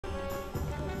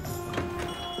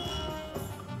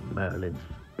Merlin's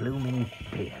blooming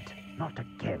beard. Not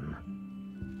again.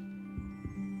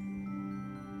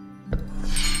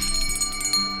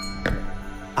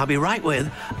 I'll be right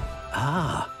with...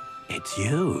 Ah, it's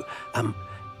you.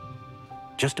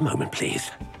 Just a moment, please.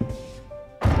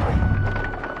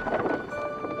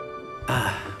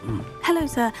 Hello,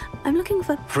 sir. I'm looking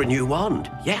for... For a new wand,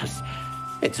 yes.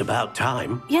 It's about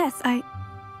time. Yes,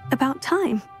 about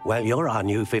time. Well, you're our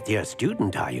new fifth-year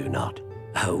student, are you not?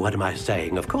 Oh, what am I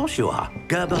saying? Of course you are.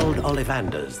 Gerbold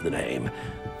Ollivander's the name.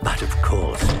 But of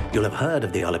course, you'll have heard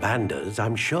of the Ollivanders,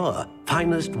 I'm sure.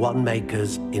 Finest wand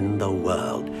makers in the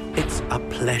world. It's a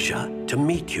pleasure to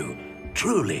meet you,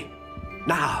 truly.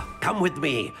 Now, come with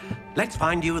me. Let's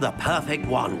find you the perfect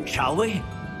wand, shall we?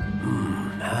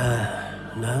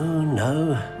 No,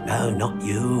 not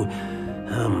you.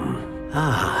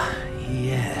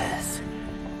 Yes.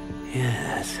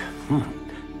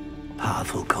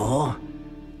 Powerful core.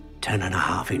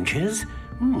 10.5 inches.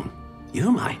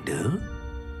 You might do.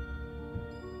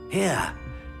 Here,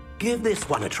 give this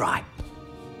one a try.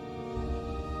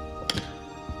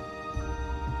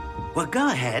 Well, go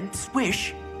ahead,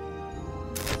 swish.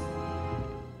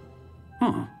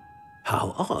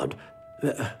 How odd.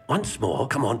 Once more,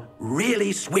 come on,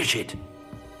 really swish it.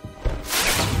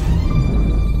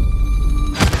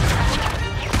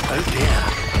 Oh dear.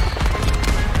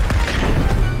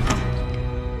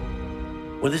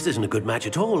 Well, this isn't a good match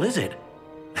at all, is it?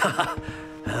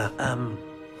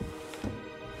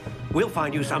 We'll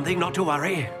find you something, not to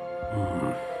worry.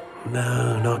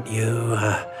 No, not you.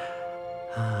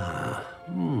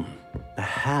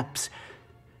 Perhaps...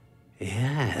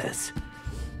 Yes.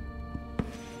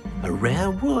 A rare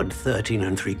wood, 13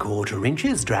 3/4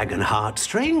 inches, dragon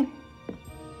heartstring.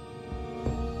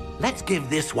 Let's give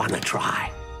this one a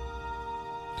try.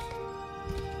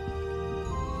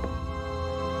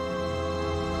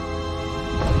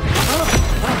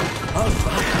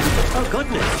 Oh,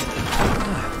 goodness.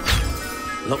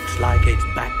 Looks like it's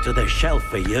back to the shelf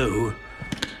for you.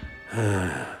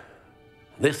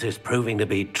 This is proving to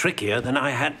be trickier than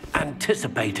I had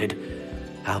anticipated.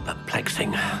 How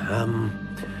perplexing.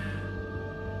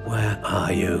 Where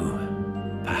are you?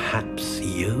 Perhaps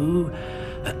you?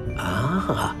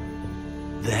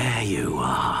 There you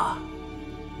are.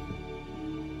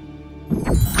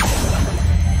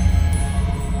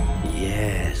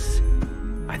 Yes,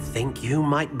 I think you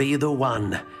might be the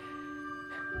one.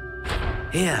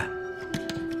 Here,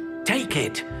 take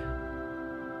it.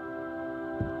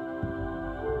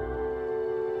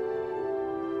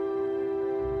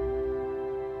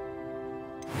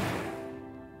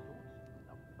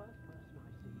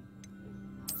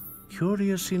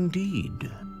 Curious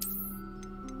indeed.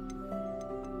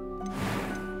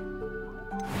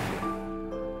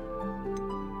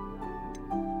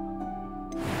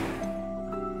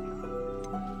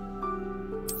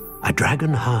 A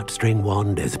dragon heartstring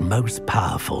wand is most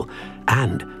powerful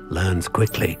and learns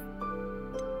quickly.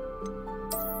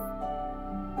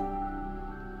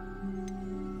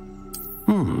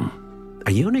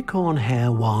 A unicorn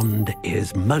hair wand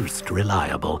is most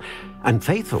reliable and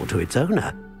faithful to its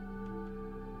owner.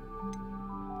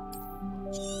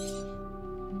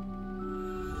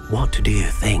 What do you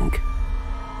think?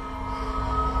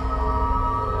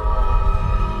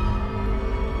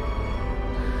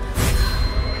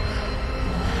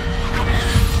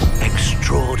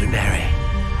 Extraordinary.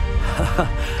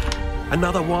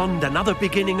 Another wand, another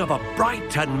beginning of a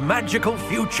bright and magical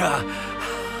future.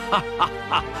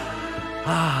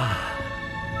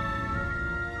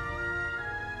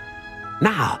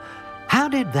 Now, how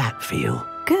did that feel?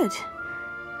 Good.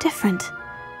 Different.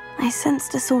 I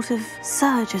sensed a sort of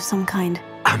surge of some kind.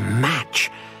 A match.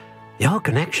 Your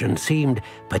connection seemed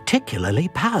particularly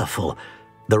powerful.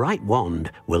 The right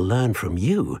wand will learn from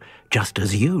you, just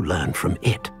as you learn from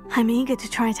it. I'm eager to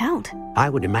try it out. I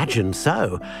would imagine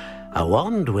so. A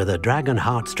wand with a dragon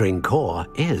heartstring core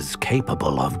is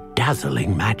capable of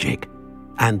dazzling magic.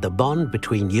 And the bond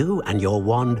between you and your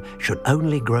wand should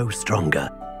only grow stronger.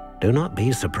 Do not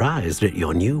be surprised at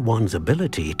your new wand's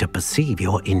ability to perceive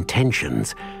your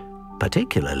intentions,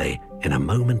 particularly in a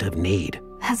moment of need.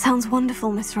 That sounds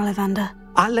wonderful, Mr. Ollivander.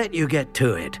 I'll let you get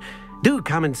to it. Do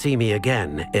come and see me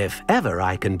again if ever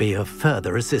I can be of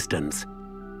further assistance.